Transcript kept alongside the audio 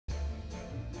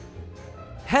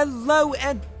Hello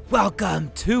and welcome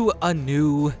to a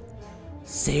new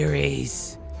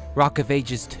series, Rock of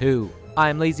Ages 2.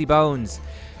 I'm LazyBones,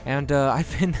 and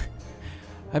I've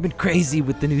been crazy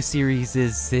with the new series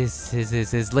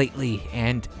is lately,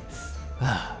 and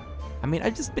I mean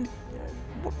I've just been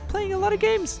playing a lot of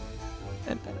games,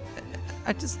 and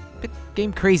I just been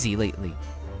game crazy lately,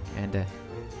 and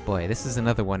boy, this is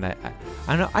another one. I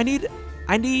don't know.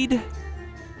 I need.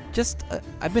 Just,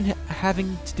 I've been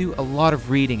having to do a lot of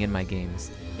reading in my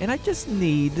games, and I just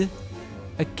need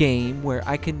a game where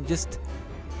I can just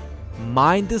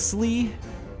mindlessly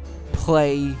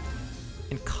play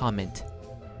and comment.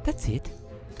 That's it.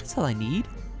 That's all I need.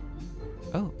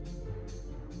 Oh.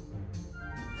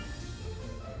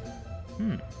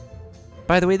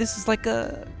 By the way, this is like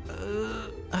a,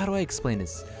 how do I explain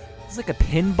this? It's like a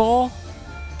pinball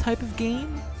type of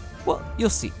game. Well, you'll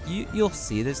see. You'll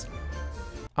see this.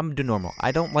 I'm gonna do normal.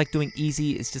 I don't like doing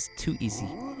easy, it's just too easy.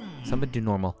 So I'm gonna do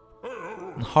normal.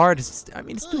 And hard is just, I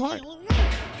mean, it's too hard.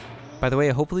 By the way,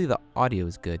 hopefully the audio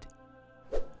is good.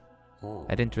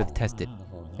 I didn't really test it.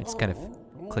 I just kind of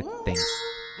clicked things.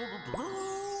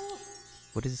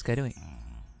 What is this guy doing?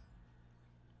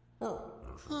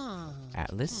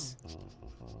 Atlas?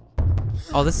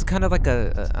 Oh, this is kind of like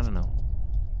a I don't know.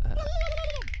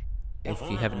 If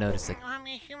you haven't noticed, like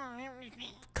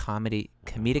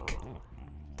comedic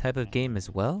type of game as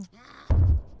well.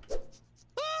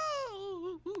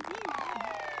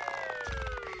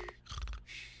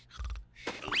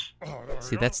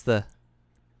 See, that's the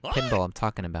pinball I'm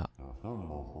talking about.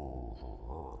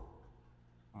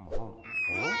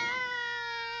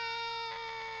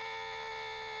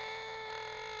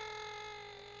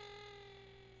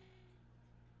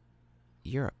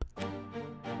 Europe.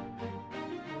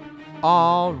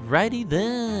 Alrighty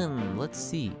then, let's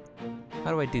see.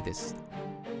 How do I do this?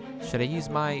 Should I use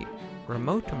my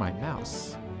remote or my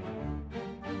mouse?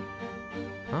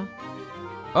 Huh?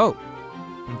 Oh!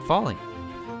 I'm falling.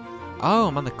 Oh,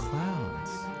 I'm on the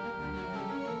clouds.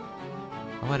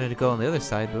 I wanted to go on the other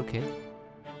side, but okay.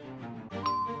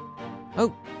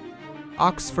 Oh!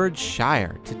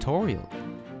 Oxfordshire tutorial.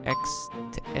 X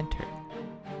to enter.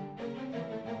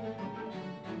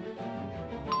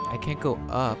 I can't go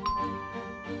up.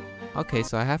 Okay,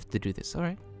 so I have to do this.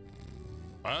 Alright.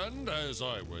 And as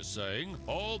I was saying,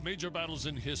 all major battles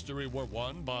in history were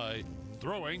won by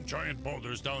throwing giant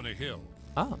boulders down a hill.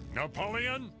 Oh.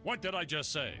 Napoleon, what did I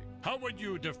just say? How would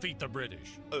you defeat the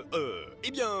British? Eh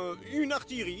bien, une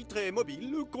artillerie très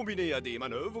mobile, combinée à des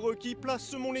manœuvres qui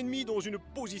placent mon ennemi dans une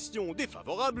position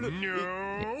défavorable.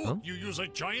 No, you use a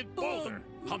giant boulder.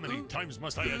 How many times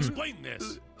must I explain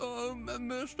this?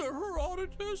 Mr.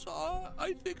 Herodotus,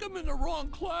 I think I'm in the wrong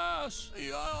class.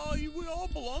 We all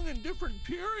belong in different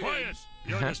periods. Quiet!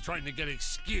 You're just trying to get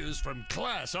excused from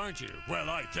class, aren't you? Well,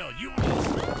 I tell you.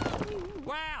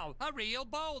 Wow, a real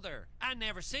boulder. I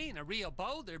never seen a real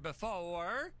boulder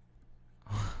before.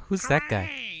 Who's that guy?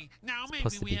 Hey, now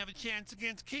maybe we have a chance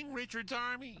against King Richard's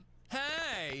army.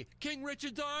 Hey, King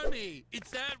Richard's army! It's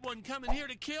that one coming here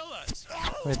to kill us.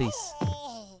 Where are these? Where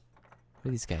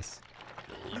are these guys?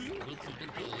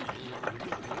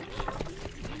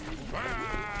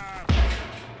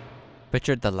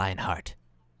 Richard the Lionheart.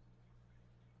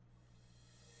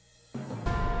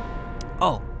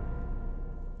 Oh!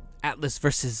 Atlas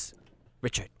versus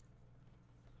Richard.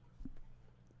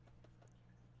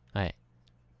 Alright.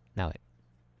 Now it.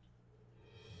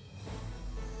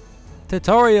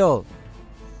 Tutorial!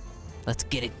 Let's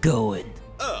get it going.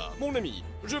 Ah, mon ami,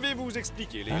 je vais vous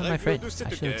expliquer les My règles friend, de I cette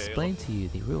should guerre. explain to you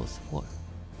the rules of war.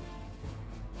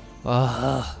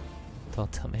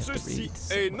 Don't tell me I have to Ceci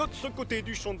read. est notre côté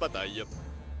du champ de bataille.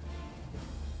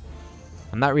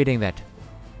 I'm not reading that.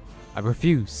 I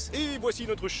refuse. Et voici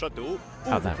notre château, où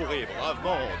Ah, vous ben. pourrez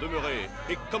bravement demeurer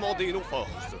et commander nos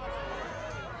forces.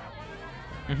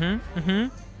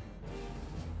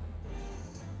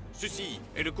 Ceci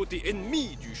est le côté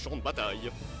ennemi du champ de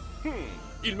bataille.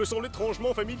 Il me semble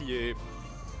étrangement familier.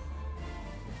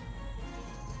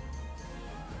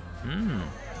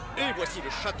 Et voici le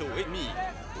château ennemi,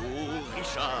 où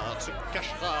Richard se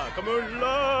cachera comme un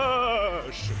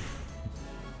lâche.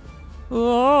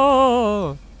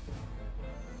 Oh!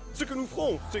 Ce que nous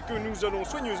ferons, c'est que nous allons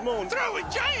soigneusement Throw a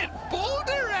giant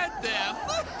boulder at them!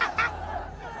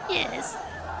 Yes.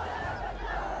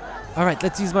 Alright,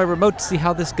 let's use my remote to see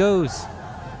how this goes.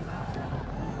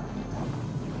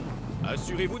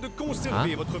 Assurez-vous de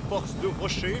conserver votre force de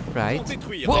rocher Right. pour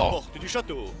détruire Whoa. les portes du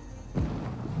château.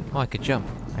 Oh, I could jump.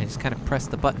 I just kind of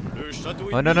pressed the button. Le château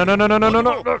Oh, no, ennemi, no, no, no, no, no, no,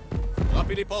 no, no.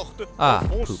 Frappez les portes Ah, en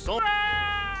poop. fonçant.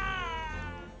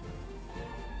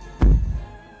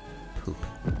 Poop.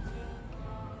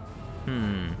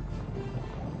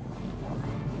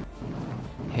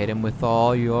 Hit him with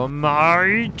all your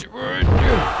might.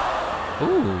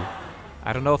 Ooh.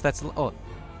 I don't know if that's... Oh,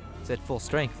 it's at full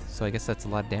strength, so I guess that's a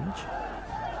lot of damage.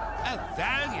 A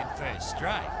valiant first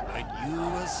strike, but you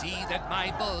will see that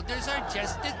my boulders are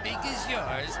just as big as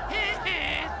yours.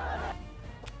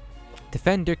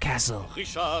 Defend your castle.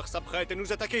 Richard s'apprête à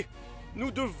nous attaquer.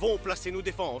 Nous devons placer nos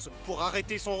défenses pour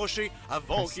arrêter son rocher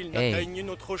avant Press qu'il A. n'atteigne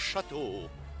notre château.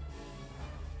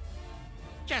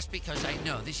 Just because I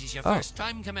know this is your Oh. first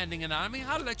time commanding an army,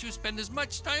 I'll let you spend as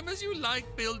much time as you like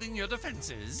building your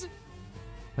defenses.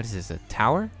 What is this, a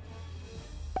tower?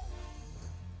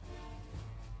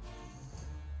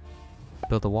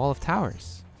 Build a wall of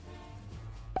towers.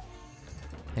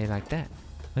 Hey, like that.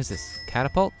 What is this?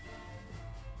 Catapult?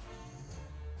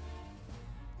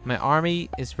 My army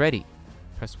is ready.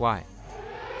 Press Y.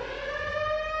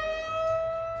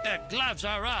 The gloves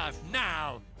are off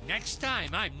now. Next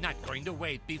time, I'm not going to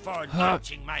wait before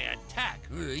launching my attack.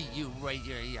 You.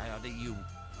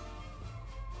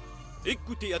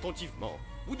 Écoutez attentivement.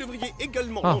 Vous devriez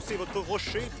également Oh. lancer votre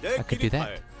rocher dès I could qu'il do est that.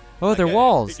 prêt. Oh, La they're guerre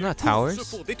walls, est une not course towers.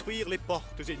 pour détruire les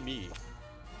portes ennemies.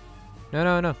 No,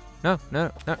 no, no. No,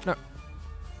 no, no, no.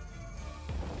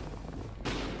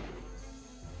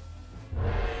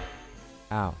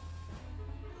 Ow.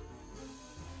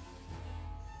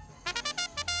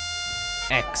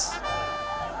 X.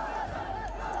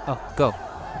 Oh, go.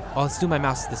 Oh, let's do my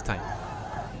mouse this time.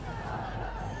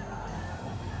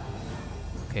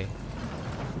 Okay.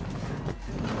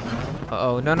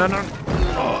 Uh-oh, no, no, no.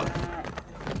 Oh.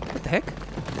 What the heck?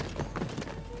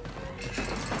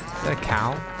 Is that a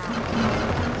cow?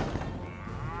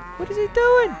 What is he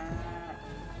doing?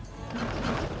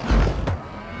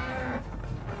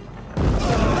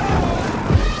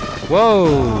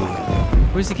 Whoa!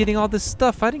 Where's he getting all this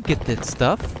stuff? I didn't get that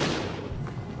stuff.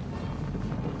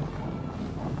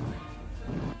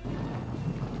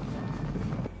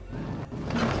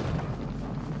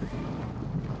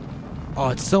 Oh,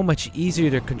 it's so much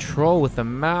easier to control with the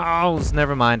mouse.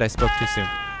 Never mind, I spoke too soon.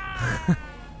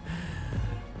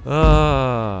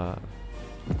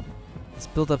 Let's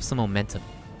build up some momentum.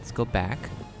 Let's go back.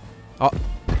 Oh.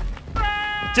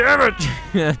 Damn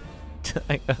it!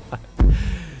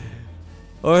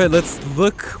 Alright, let's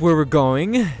look where we're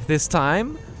going this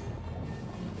time.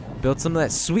 Build some of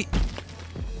that sweet...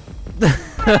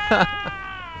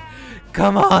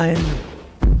 Come on!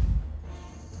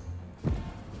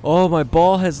 Oh, my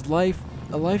ball has a life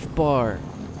bar.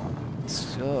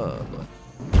 So,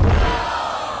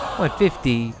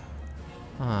 150.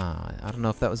 I don't know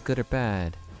if that was good or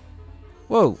bad.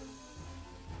 Whoa.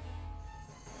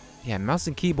 Yeah, mouse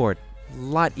and keyboard, a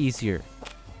lot easier.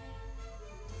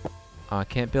 I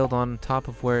can't build on top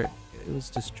of where it was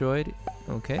destroyed.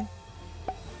 Okay.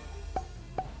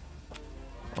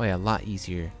 Oh yeah, a lot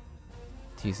easier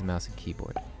to use the mouse and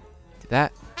keyboard. Do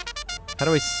that. How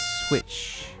do I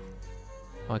switch?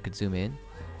 Oh, I could zoom in.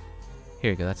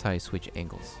 Here we go. That's how you switch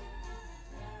angles.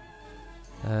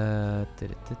 Do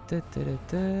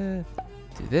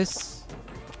this.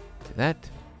 Do that.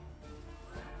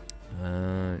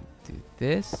 Do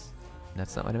this.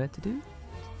 That's not what I meant to do.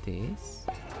 Do this.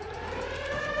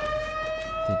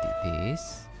 Then do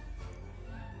this.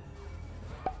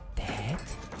 That.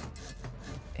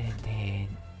 And then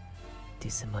do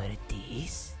some more of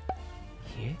this.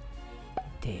 Here.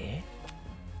 There.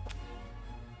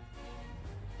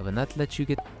 I will not let you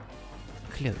get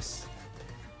close.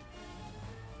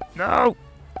 No!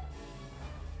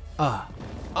 At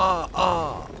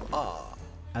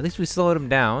least we slowed him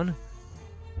down.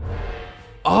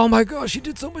 Oh my gosh, he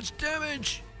did so much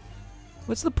damage!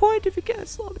 What's the point if you can't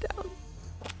slow him down?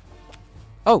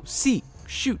 Oh, C.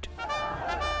 Shoot.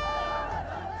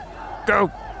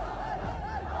 Go!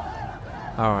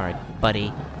 Alright, buddy.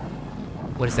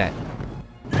 What is that?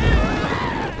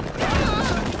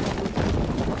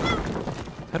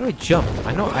 How do I jump?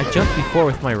 I know I jumped before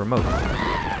with my remote.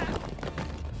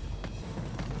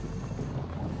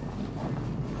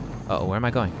 Uh-oh, where am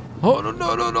I going? Oh, no,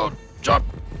 no, no, no! Jump!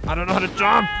 I don't know how to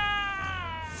jump!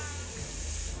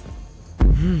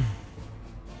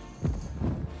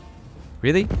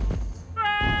 Really?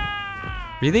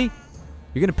 Really?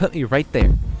 You're gonna put me right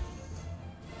there.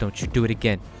 Don't you do it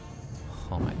again.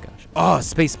 Oh my gosh. Oh,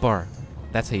 spacebar.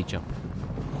 That's how you jump.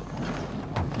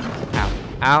 Ow.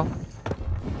 Ow.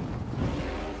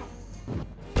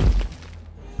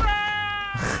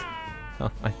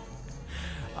 Oh my.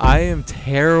 I am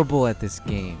terrible at this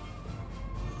game.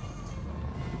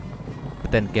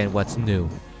 But then again, what's new?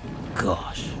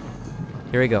 Gosh.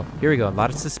 Here we go. Here we go. A lot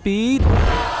of speed.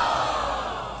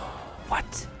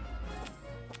 What?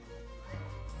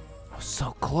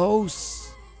 so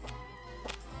close.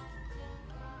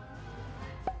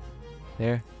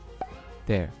 There.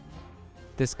 There.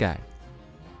 This guy.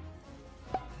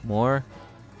 More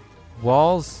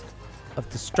walls of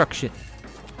destruction.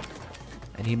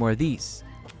 I need more of these.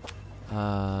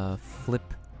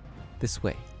 Flip this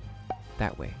way.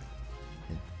 That way.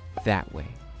 And that way.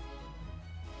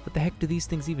 What the heck do these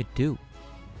things even do?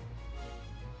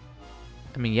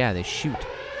 I mean, yeah, they shoot.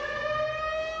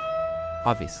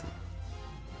 Obviously.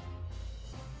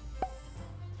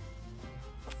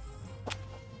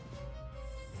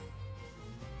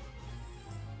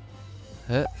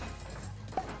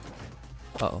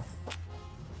 Uh-oh.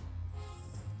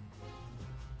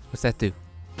 What's that do?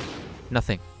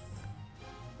 Nothing.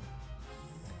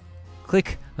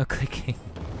 Click. Oh, clicking.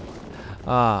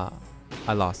 Ah,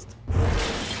 I lost.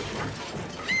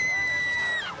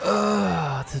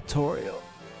 Tutorial.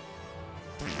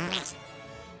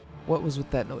 What was with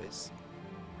that noise?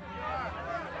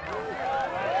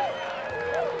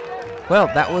 Well,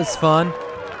 that was fun.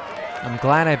 I'm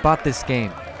glad I bought this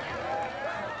game.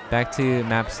 Back to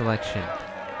map selection.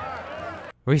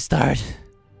 Restart.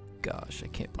 Gosh, I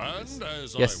can't believe this. And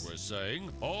as Yes. I was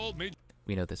saying, all major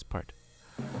We know this part.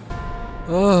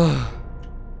 Oh.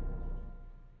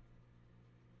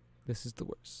 This is the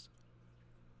worst.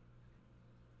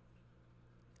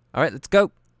 Alright, let's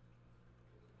go.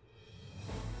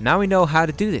 Now we know how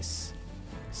to do this.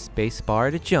 Space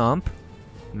bar to jump.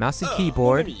 Mouse and Ah,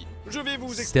 keyboard. mon ami, je vais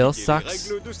vous Still expliquer les sucks.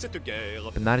 règles de cette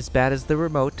guerre. But not as bad as the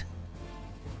remote.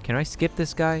 Can I skip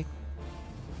this guy?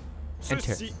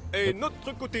 Enter. Ceci est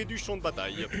notre côté du champ de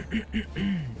bataille.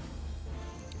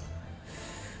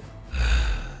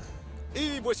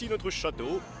 Et voici notre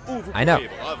château où vous I know. pourrez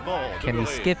bravement Can we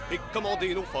demeurer skip? et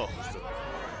commander nos forces.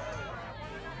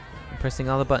 I'm pressing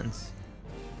all the buttons.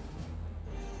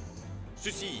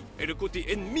 Ceci est le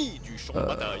côté ennemi du champ de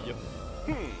bataille.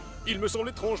 Il me semble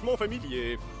étrangement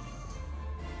familier.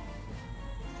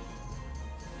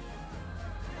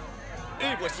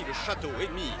 Et voici le château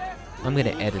ennemi. I'm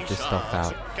gonna où edit this Richard stuff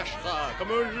out. se cachera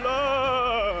comme un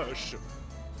lâche.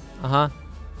 Uh-huh.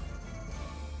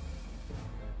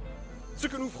 Ce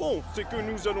que nous ferons, c'est que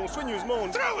nous allons soigneusement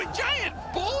Throw a giant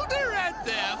boulder at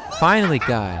them! Finally,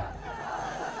 guy.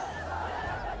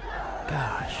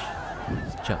 Gosh.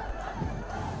 Let's jump.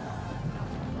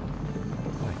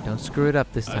 Alright, don't screw it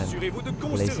up this time. Assurez-vous de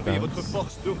conserver LazyBones. votre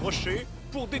force de rocher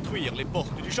pour détruire les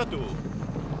portes du château.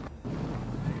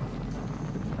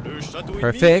 Le château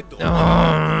Perfect.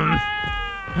 ennemi est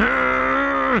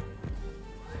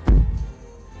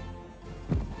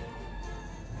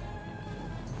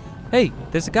Hey,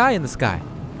 there's a guy in the sky.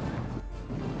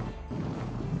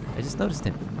 I just noticed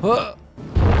him.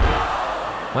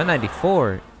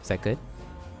 194. Is that good?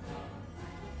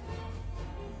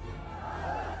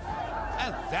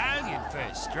 A valiant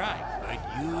first strike, but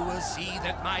you will see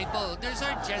that my boulders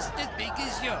are just as big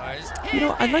as yours. You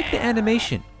know, I like the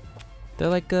animation. They're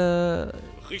like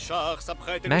Richard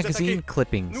s'apprête à nous magazine attaquer.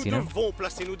 clippings, Nous you know? devons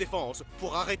placer nos défenses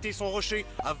pour arrêter son rocher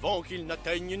avant qu'il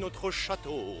n'atteigne notre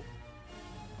château.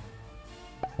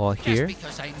 Wall here. Just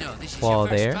because I know this is Wall your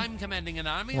first there. time commanding an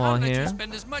army, Wall I'll let here. you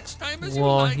spend as much time as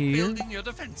Wall you like here. building your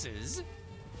defenses.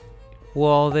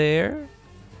 Wall there.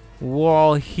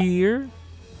 Wall here.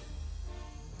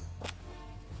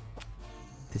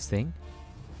 This thing.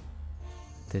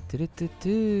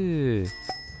 Du-du-du-du-du.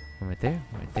 One right there,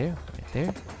 right there, right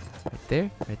there, right there,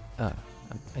 right.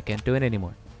 I can't do it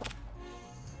anymore.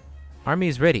 Army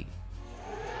is ready.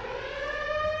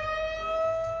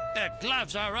 The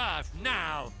gloves are off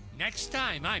now. Next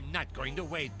time, I'm not going to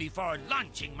wait before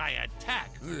launching my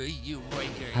attack. You wait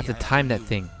here. I have to time that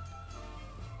thing.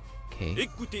 Okay.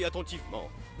 Écoutez attentivement.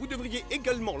 Vous devriez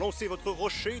également lancer votre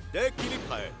rocher dès qu'il est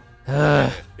prêt.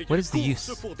 Et What qu'il is the course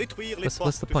use? pour détruire les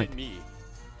What's the portes point? ennemies.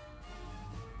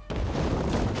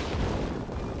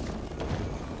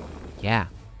 Yeah.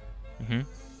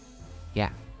 Yeah.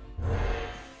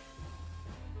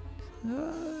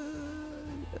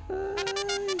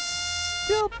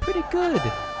 Still pretty good.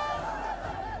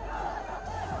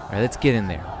 Alright, let's get in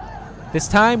there. This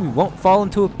time we won't fall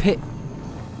into a pit.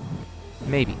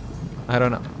 Maybe. I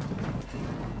don't know.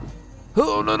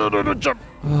 Oh, no, jump!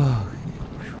 Oh.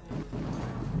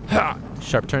 Ha!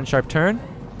 Sharp turn, sharp turn.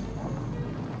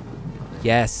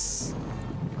 Yes.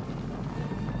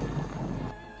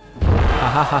 Ha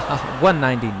ha ha ha.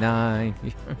 199.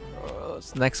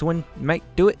 This next one might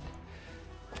do it.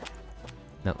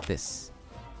 No, this.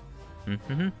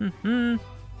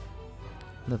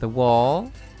 Another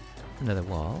wall. Another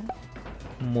wall.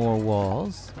 More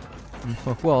walls.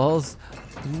 More walls.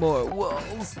 More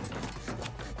walls.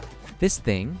 This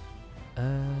thing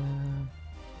I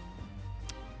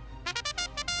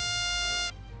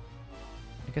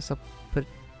guess I'll put it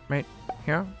right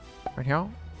here. Right here.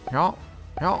 Here.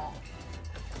 Here.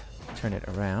 Turn it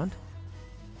around.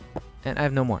 And I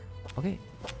have no more. Okay.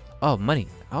 Oh, money.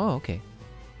 Oh, okay.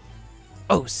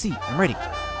 Oh, see, I'm ready.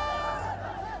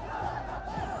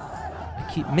 I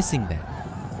keep missing that.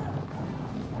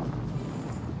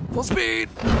 Full speed!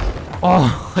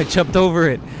 Oh, I jumped over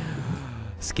it.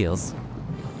 Skills.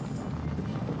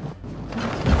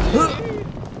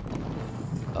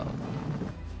 Oh.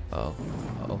 Oh.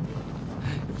 Oh.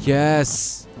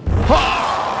 Yes!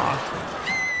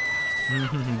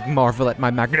 Marvel at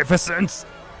my magnificence!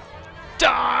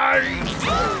 Die!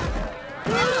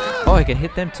 Oh, I can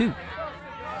hit them too.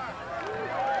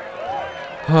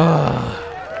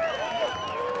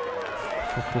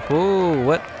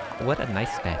 What a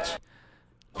nice match.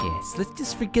 Yes, let's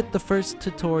just forget the first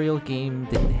tutorial game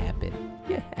didn't happen.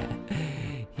 Yeah.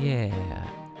 Yeah.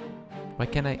 Why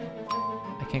can't I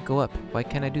can't go up. Why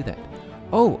can't I do that?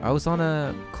 Oh, I was on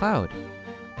a cloud.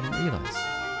 I didn't realize.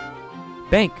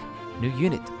 Bank. New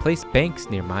unit. Place banks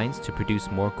near mines to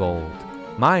produce more gold.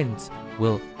 Mines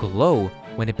will glow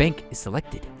when a bank is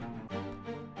selected.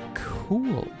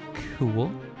 Cool.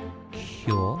 Cool.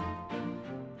 Cool.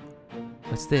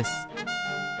 What's this?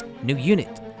 New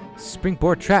unit.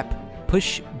 Springboard trap.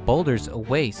 Push boulders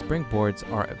away. Springboards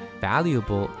are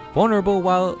vulnerable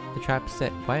while the trap's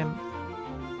set. Why am...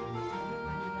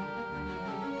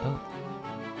 Oh.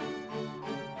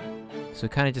 So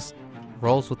it kind of just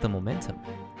rolls with the momentum.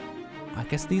 I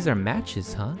guess these are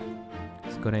matches, huh?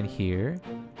 Let's go down here.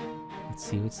 Let's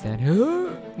see what's down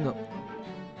here. No.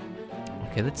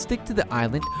 Okay, let's stick to the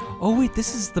island. Oh wait,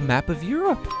 this is the map of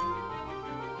Europe.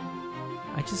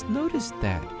 I just noticed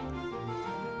that.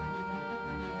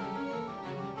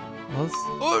 Well,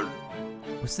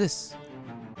 what's this?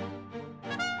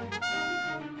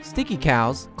 Sticky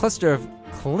cows, cluster of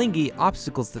clingy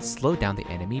obstacles that slow down the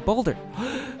enemy boulder.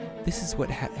 This is what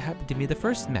happened to me the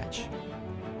first match.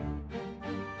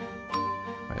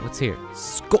 Alright, what's here?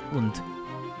 Scotland.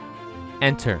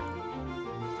 Enter.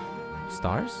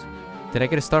 Stars? Did I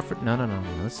get a star for... No.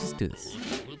 Let's just do this.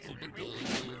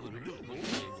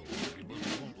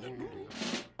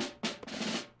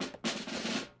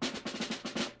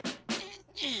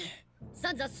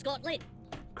 Sons of Scotland.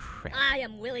 Crap. I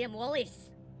am William Wallace.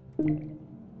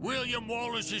 William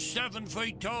Wallace is 7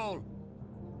 feet tall.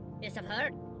 Yes, I've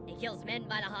heard. He kills men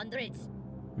by the hundreds.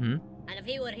 Hmm? And if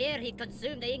he were here, he'd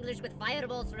consume the English with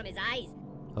fireballs from his eyes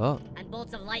Oh. and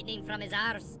bolts of lightning from his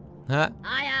arse. Huh?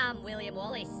 I am William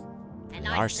Wallace. And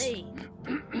I Arse. say...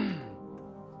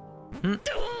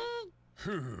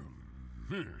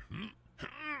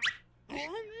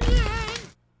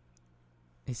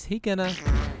 Is he gonna...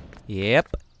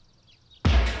 Yep.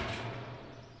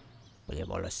 William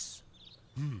Wallace.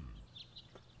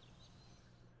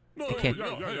 I can't...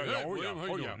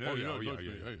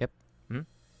 Yep. Hmm?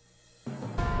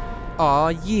 Aw,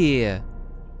 yeah.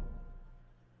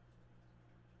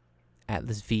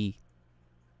 Atlas V.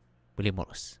 William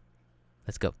Wallace.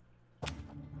 Let's go.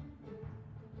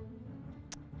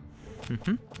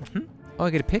 Oh, I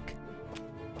get a pick.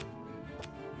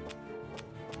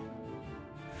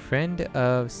 Friend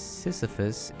of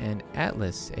Sisyphus and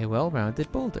Atlas, a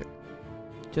well-rounded boulder.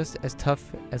 Just as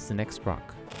tough as the next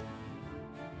rock.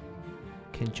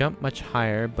 Can jump much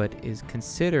higher, but is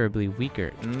considerably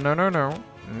weaker.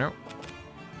 No.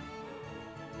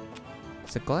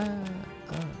 It's a glass.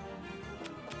 Oh.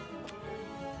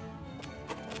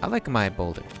 I like my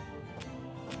boulder.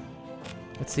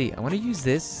 Let's see. I want to use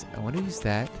this. I want to use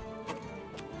that.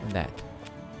 And that.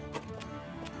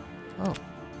 Oh.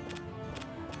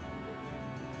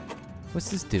 What's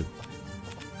this do?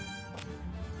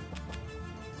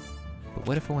 But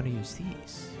what if I want to use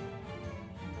these?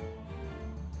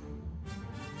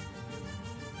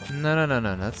 No.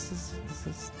 This is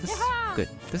good.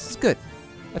 This is good.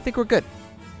 I think we're good.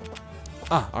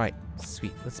 Ah, alright.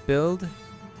 Sweet. Let's build...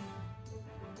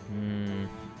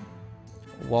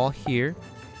 a wall here.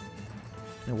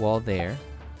 And a wall there.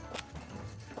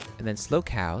 And then slow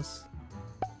cows.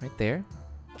 Right there.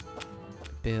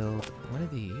 Build one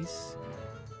of these.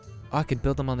 Oh, I could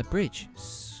build them on the bridge.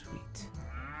 Sweet.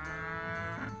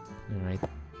 Right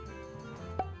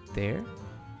there.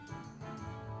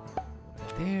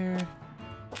 Right there.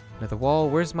 Another wall.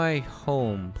 Where's my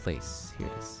home place? Here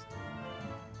it is.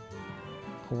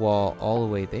 A wall all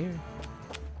the way there.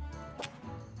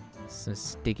 Some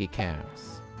sticky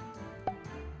cows.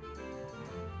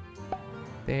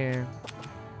 There.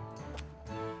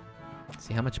 Let's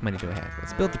see, how much money do I have?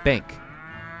 Let's build the bank.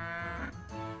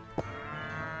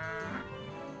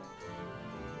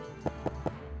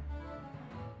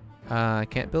 I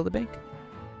can't build a bank?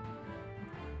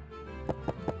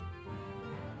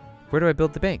 Where do I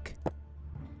build the bank?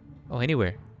 Oh,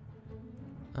 anywhere.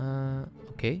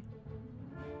 Okay.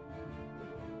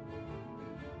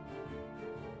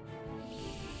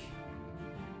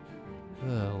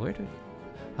 Where do...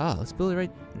 Ah, let's build it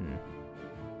right...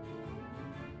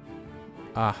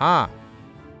 Aha!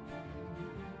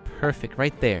 Perfect,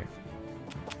 right there.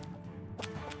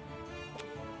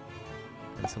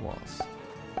 And some walls.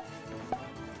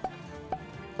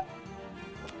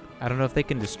 I don't know if they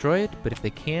can destroy it, but if they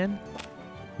can,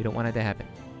 we don't want it to happen.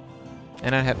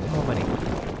 And I have no more money.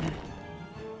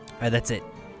 Alright, that's it.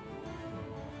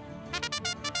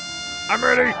 I'm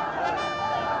ready.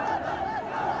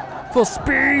 Full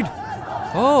speed!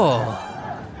 Oh!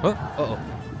 Uh-oh.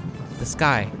 The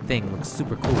sky thing looks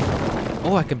super cool.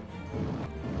 Oh, I can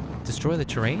destroy the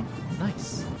terrain?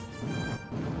 Nice.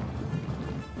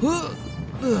 No.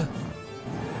 Oh.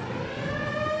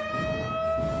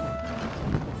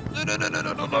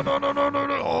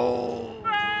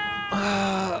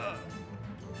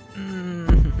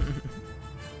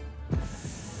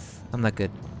 I'm not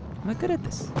good. I'm not good at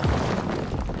this.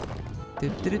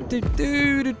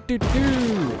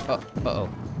 Uh-oh.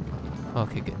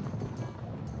 Okay, good.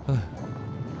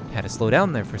 Had to slow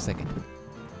down there for a second.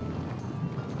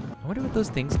 I wonder what those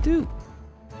things do.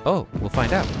 Oh, we'll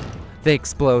find out. They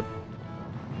explode.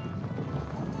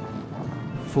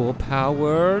 Full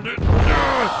power.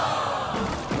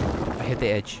 I hit the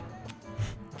edge.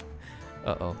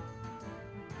 Uh-oh.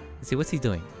 Let's see, what's he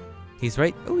doing? He's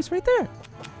right... Oh, he's right there.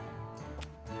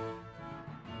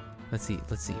 Let's see,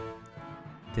 let's see.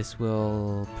 This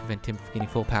will prevent him from getting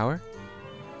full power.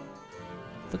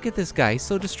 Look at this guy, he's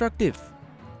so destructive.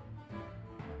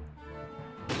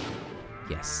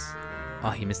 Yes.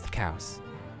 Oh, he missed the cows.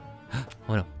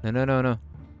 Oh no, no, no, no, no.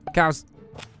 Cows!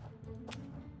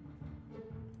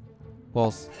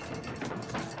 Walls.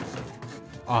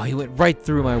 Oh, he went right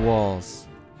through my walls.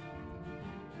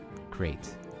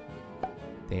 Great.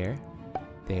 There.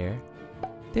 There.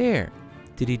 There.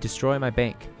 Did he destroy my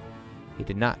bank? He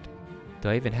did not. Do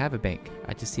I even have a bank?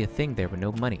 I just see a thing there with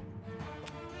no money.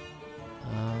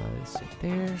 This right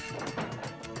there.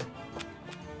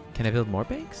 Can I build more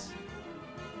banks?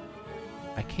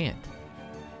 I can't.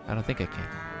 I don't think I can.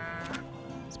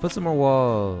 Let's put some more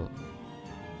wall.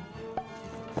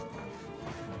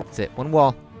 That's it. One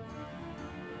wall.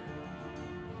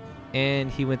 And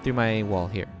he went through my wall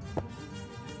here.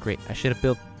 Great. I should have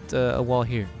built a wall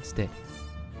here instead.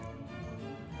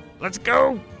 Let's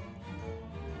go!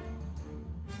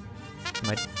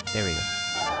 There we go.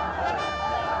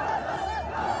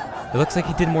 It looks like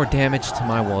he did more damage to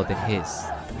my wall than his.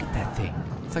 Look at that thing.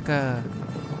 It's like a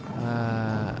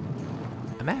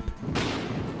map.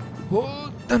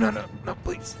 Oh, no, no, no, no,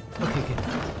 please. Okay, good.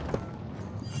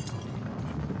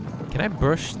 Can I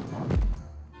brush?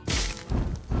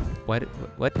 What?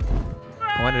 What?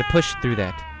 I wanted to push through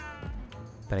that,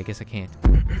 but I guess I can't.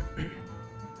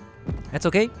 That's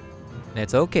okay.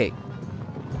 That's okay.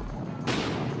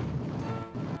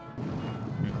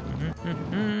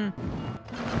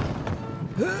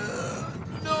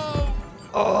 No!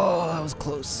 Oh, that was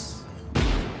close.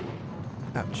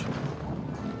 Ouch.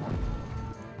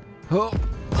 Oh!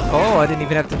 Oh, I didn't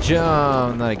even have to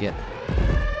jump. Not again.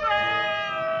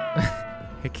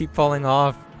 I keep falling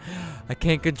off. I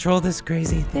can't control this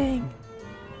crazy thing.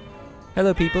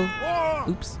 Hello, people.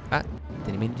 Oops. Ah,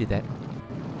 didn't mean to do that.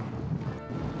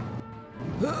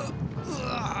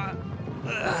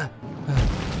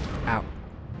 Ow.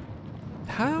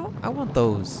 How? I want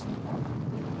those.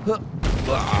 Ow.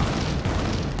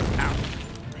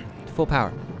 Full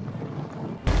power.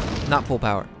 Not full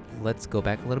power. Let's go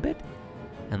back a little bit.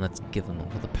 And let's give them all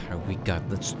the power we got.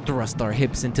 Let's thrust our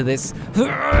hips into this.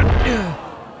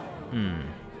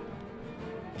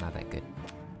 Not that good.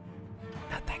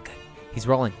 Not that good. He's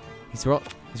rolling. He's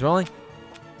rolling.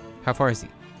 How far is he?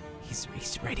 He's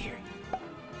right here.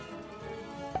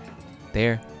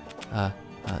 There.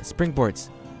 Springboards.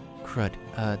 Crud.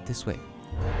 This way.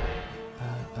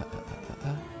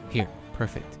 Here.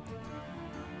 Perfect.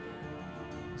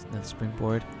 There's another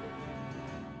springboard.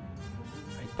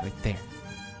 Right there.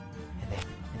 And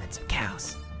then some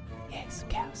cows. Yeah, some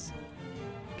cows.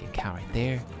 Get a cow right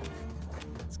there.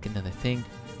 Let's get another thing.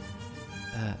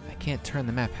 I can't turn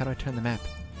the map. How do I turn the map?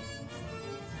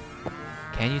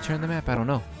 Can you turn the map? I don't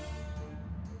know.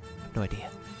 I have no idea.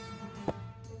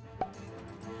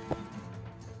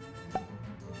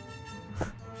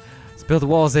 Let's build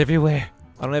walls everywhere.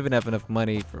 I don't even have enough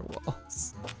money for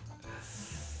walls.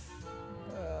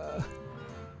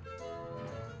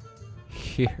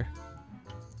 Here.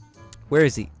 Where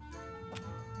is he?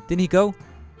 Didn't he go?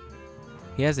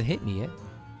 He hasn't hit me yet.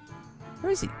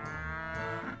 Where is he?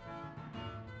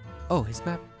 Oh, his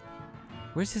map.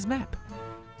 Where's his map?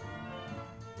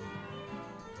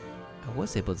 I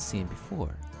was able to see him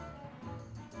before.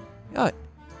 Oh, is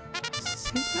this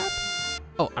his map?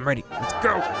 Oh, I'm ready. Let's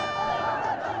go.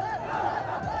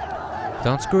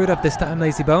 Don't screw it up this time,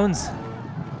 LazyBones.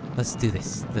 Let's do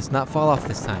this. Let's not fall off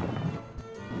this time.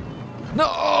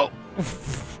 No!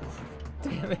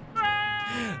 Damn it.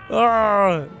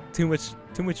 Oh, too much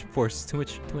force, too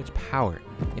much power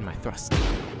in my thrust.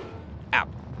 Ow.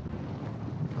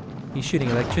 He's shooting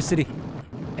electricity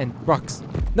and rocks.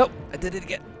 Nope, I did it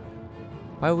again.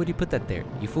 Why would you put that there,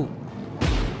 you fool?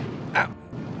 Ow.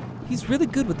 He's really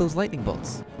good with those lightning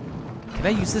bolts. Can I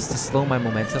use this to slow my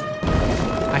momentum?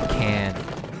 I can.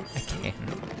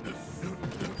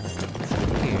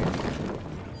 Here.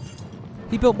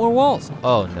 He built more walls.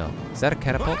 Oh no. Is that a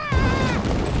catapult? Ow.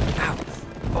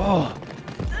 Oh.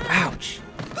 Ouch.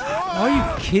 Are you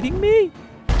kidding me?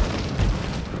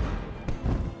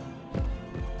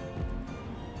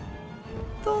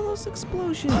 All those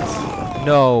explosions.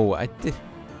 No, I did.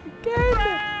 Again.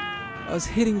 I was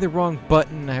hitting the wrong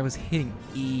button. I was hitting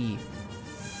E,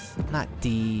 not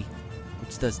D,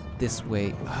 which does this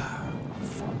way.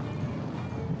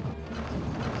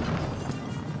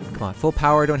 Come on, full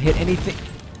power. Don't hit anything.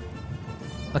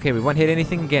 Okay, we won't hit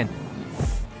anything again.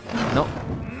 No.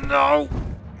 No.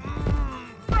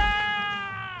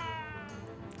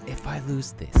 If I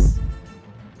lose this,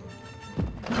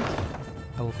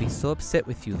 I will be so upset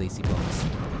with you, LazyBones.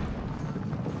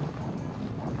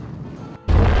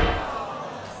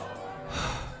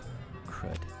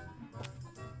 Crud.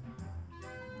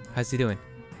 How's he doing?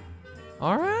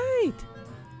 All right.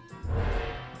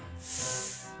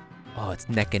 Oh, it's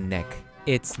neck and neck.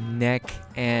 It's neck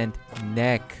and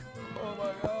neck. Oh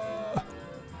my god.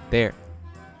 There.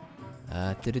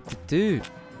 I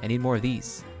need more of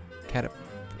these. Or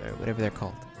whatever they're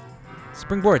called.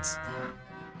 Springboards.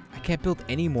 I can't build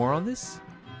any more on this?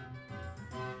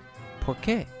 Por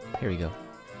qué? Here we go.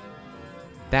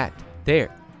 That. There.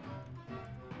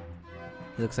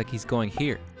 He looks like he's going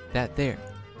here. That there.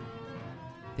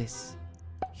 This.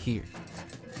 Here.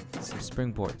 Some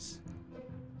springboards.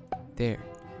 There.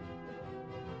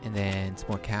 And then some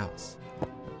more cows.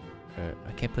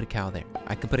 I can't put a cow there.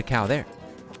 I can put a cow there.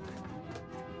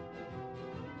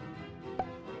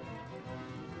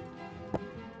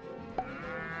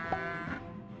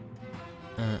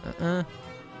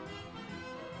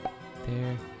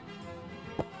 There.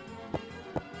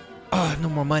 Oh, I have no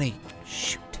more money.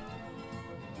 Shoot.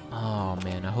 Oh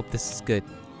man, I hope this is good.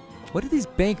 What do these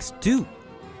banks do?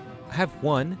 I have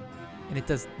one, and it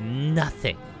does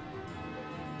nothing.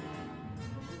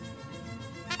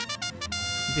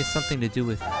 Maybe it's something to do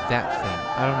with that thing.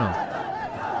 I don't know.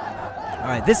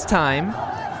 Alright, this time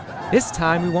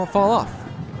we won't fall off.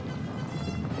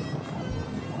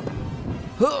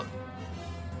 Huh.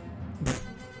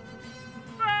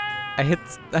 I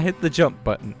hit the jump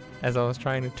button as I was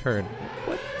trying to turn.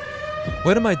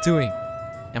 What am I doing?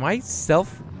 Am I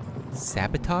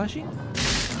self-sabotaging?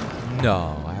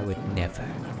 No, I would never.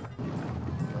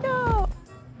 No.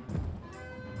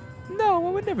 No,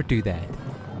 I would never do that.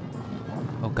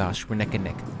 Oh gosh, we're neck and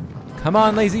neck. Come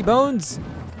on, LazyBones.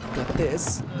 Got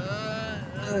this.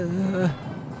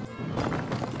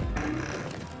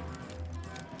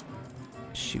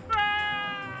 Shoot.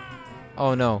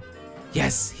 Oh no.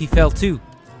 Yes, he fell too.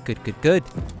 Good.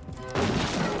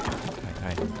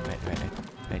 Alright.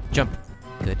 Jump.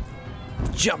 Good.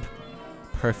 Jump.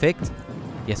 Perfect.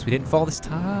 Yes, we didn't fall this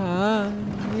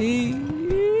time.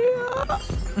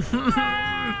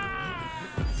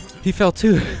 He fell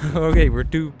too. Okay, we're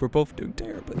both doing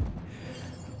terribly.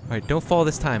 Alright, don't fall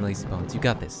this time, LazyBones. You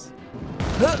got this.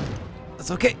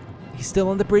 That's okay. He's still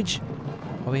on the bridge.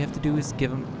 All we have to do is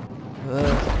give him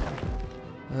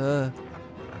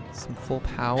some full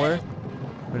power.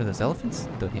 What are those elephants?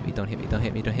 Don't hit me.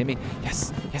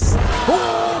 Yes.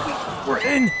 Oh, we're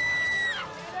in.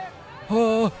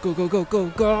 Oh, go.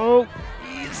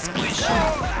 Squish.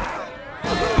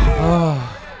 Oh.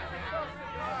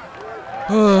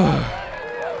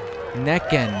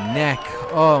 Neck and neck.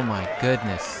 Oh my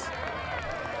goodness.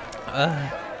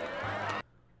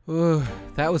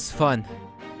 That was fun.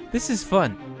 This is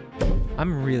fun.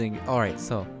 Alright,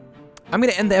 so I'm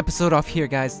gonna end the episode off here,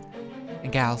 guys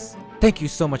and gals. Thank you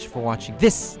so much for watching.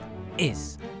 This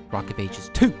is Rock of Ages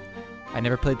 2. I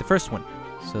never played the first one,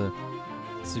 so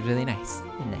this is really nice.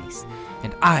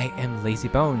 And I am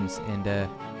LazyBones, and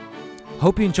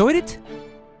hope you enjoyed it.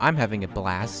 I'm having a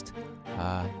blast.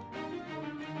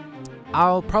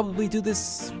 I'll probably do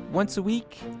this once a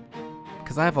week,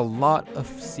 because I have a lot of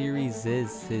series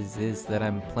that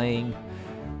I'm playing.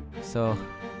 So,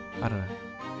 I don't know.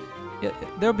 Yeah,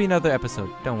 there'll be another episode.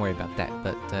 Don't worry about that.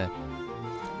 But,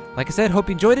 like I said, hope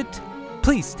you enjoyed it.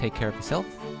 Please take care of yourself.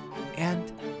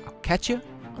 And I'll catch you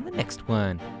on the next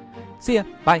one. See ya.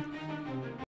 Bye.